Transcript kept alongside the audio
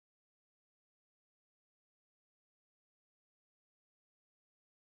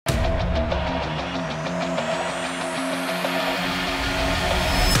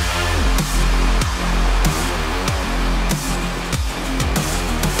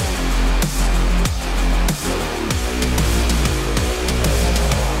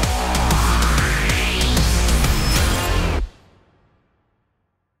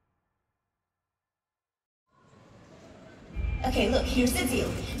here's the deal.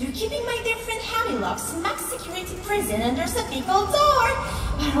 You're keeping my dear friend Hammy locked in max security prison under a big old door.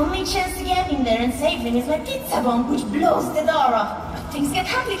 Our only chance to get in there and save him is my pizza bomb, which blows the door off. But things get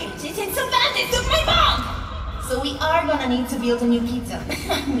complicated and some bandits took my bomb! So we are gonna need to build a new pizza.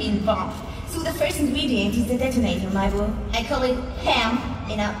 I mean bomb. So the first ingredient is the detonator, my boo. I call it ham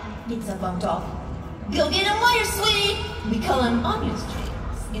in a pizza bomb dog. Go get them wires, sweetie! We call them onion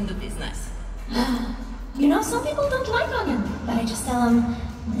strings in the business. You know, some people don't like onion, but I just tell them,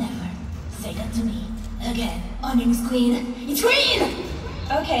 never say that to me. Again, onion is queen. It's green!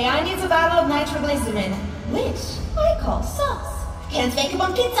 Okay, I need a bottle of nitroglycerin, which I call sauce. Can't make a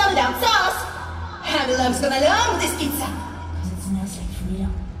bomb pizza without sauce! Hammy loves gonna love this pizza! Cause it smells like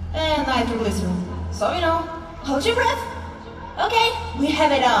freedom. And nitroglycerin. So, you know, hold your breath. Okay, we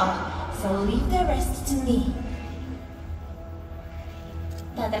have it all. So leave the rest to me.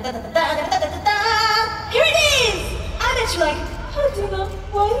 Da da da da da da da da da! Here it is! I bet you're like, Antony,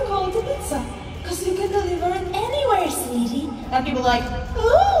 why do you call it a pizza? Because you can deliver it anywhere, sweetie. And people are like,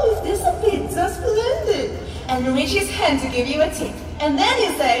 oh, is this a pizza? Splendid! And you reach his hand to give you a tip. And then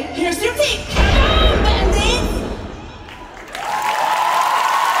you say, here's your tip! Come on, bandits!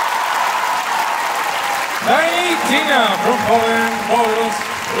 Tina from Poland,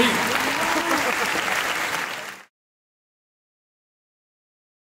 Borderlands.